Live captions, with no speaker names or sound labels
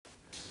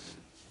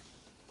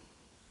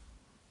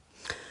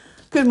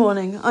Good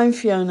morning, I'm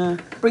Fiona,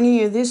 bringing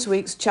you this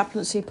week's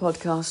Chaplaincy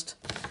podcast.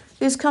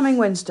 This coming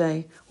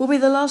Wednesday will be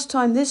the last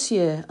time this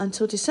year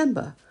until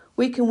December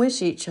we can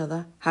wish each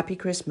other Happy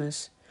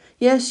Christmas.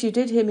 Yes, you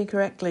did hear me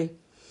correctly.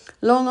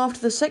 Long after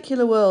the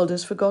secular world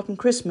has forgotten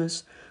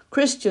Christmas,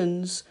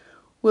 Christians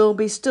will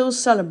be still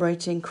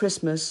celebrating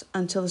Christmas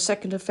until the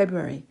 2nd of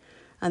February.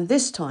 And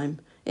this time,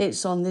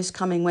 it's on this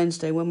coming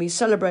Wednesday when we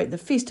celebrate the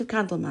Feast of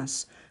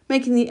Candlemas,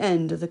 making the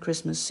end of the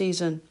Christmas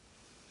season.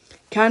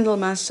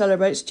 Candlemas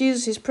celebrates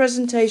Jesus'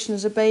 presentation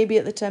as a baby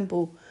at the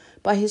temple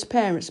by his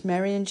parents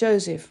Mary and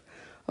Joseph,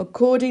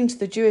 according to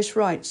the Jewish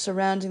rites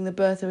surrounding the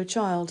birth of a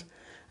child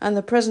and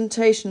the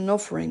presentation and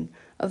offering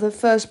of the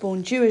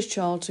firstborn Jewish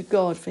child to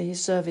God for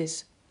his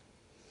service.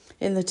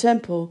 In the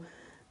temple,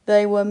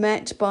 they were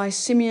met by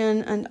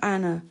Simeon and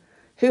Anna,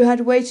 who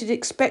had waited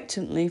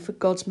expectantly for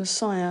God's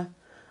Messiah,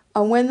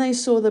 and when they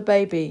saw the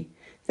baby,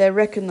 they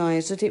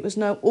recognized that it was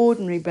no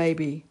ordinary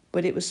baby,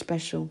 but it was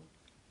special.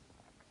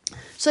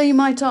 So you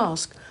might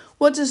ask,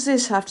 what does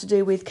this have to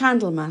do with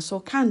Candlemas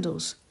or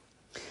candles?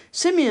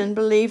 Simeon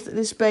believed that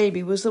this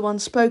baby was the one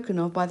spoken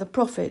of by the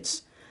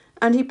prophets,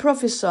 and he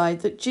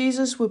prophesied that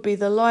Jesus would be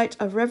the light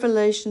of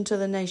revelation to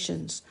the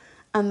nations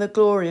and the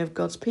glory of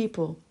God's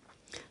people.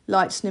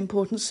 Light's an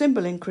important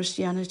symbol in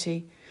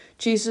Christianity.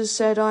 Jesus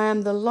said, "I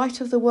am the light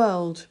of the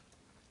world."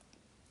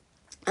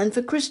 And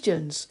for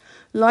Christians,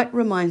 light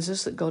reminds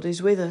us that God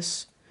is with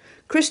us.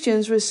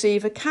 Christians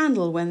receive a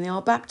candle when they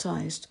are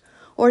baptized,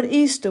 or at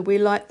Easter we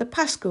light the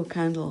Paschal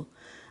candle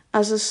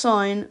as a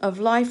sign of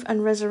life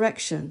and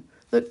resurrection,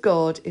 that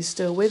God is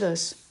still with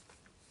us.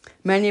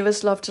 Many of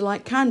us love to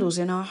light candles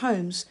in our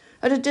homes,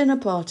 at a dinner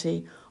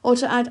party, or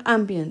to add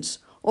ambience,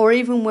 or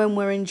even when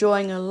we're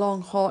enjoying a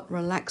long, hot,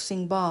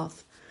 relaxing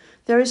bath.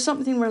 There is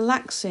something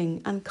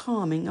relaxing and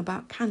calming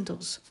about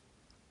candles.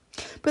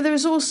 But there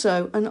is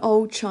also an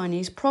old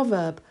Chinese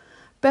proverb,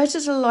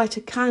 better to light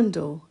a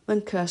candle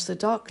than curse the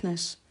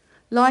darkness.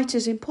 Light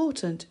is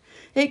important.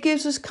 It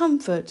gives us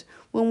comfort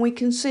when we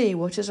can see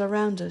what is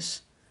around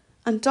us.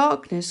 And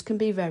darkness can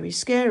be very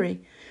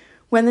scary.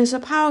 When there's a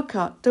power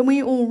cut, then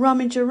we all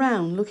rummage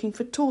around looking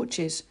for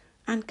torches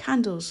and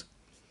candles.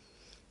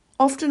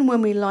 Often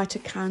when we light a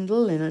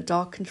candle in a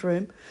darkened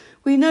room,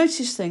 we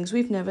notice things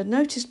we've never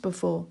noticed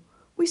before.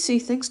 We see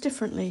things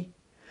differently.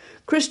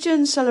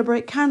 Christians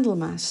celebrate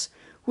Candlemas.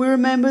 We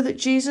remember that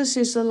Jesus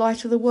is the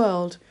light of the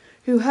world,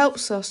 who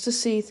helps us to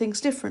see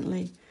things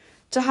differently,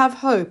 to have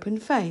hope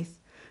and faith,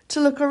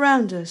 to look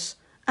around us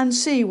and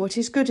see what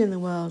is good in the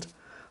world,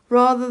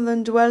 rather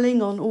than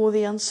dwelling on all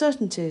the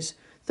uncertainties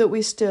that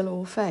we still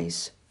all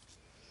face.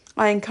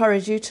 I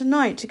encourage you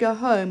tonight to go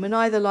home and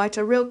either light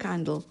a real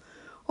candle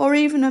or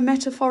even a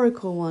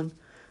metaphorical one,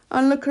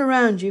 and look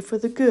around you for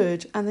the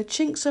good and the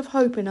chinks of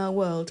hope in our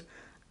world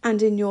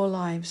and in your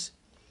lives.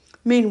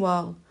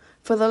 Meanwhile,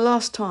 for the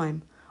last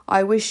time,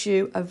 I wish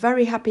you a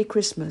very happy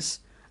Christmas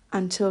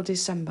until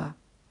December.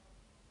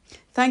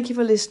 Thank you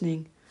for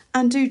listening,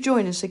 and do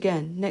join us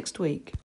again next week.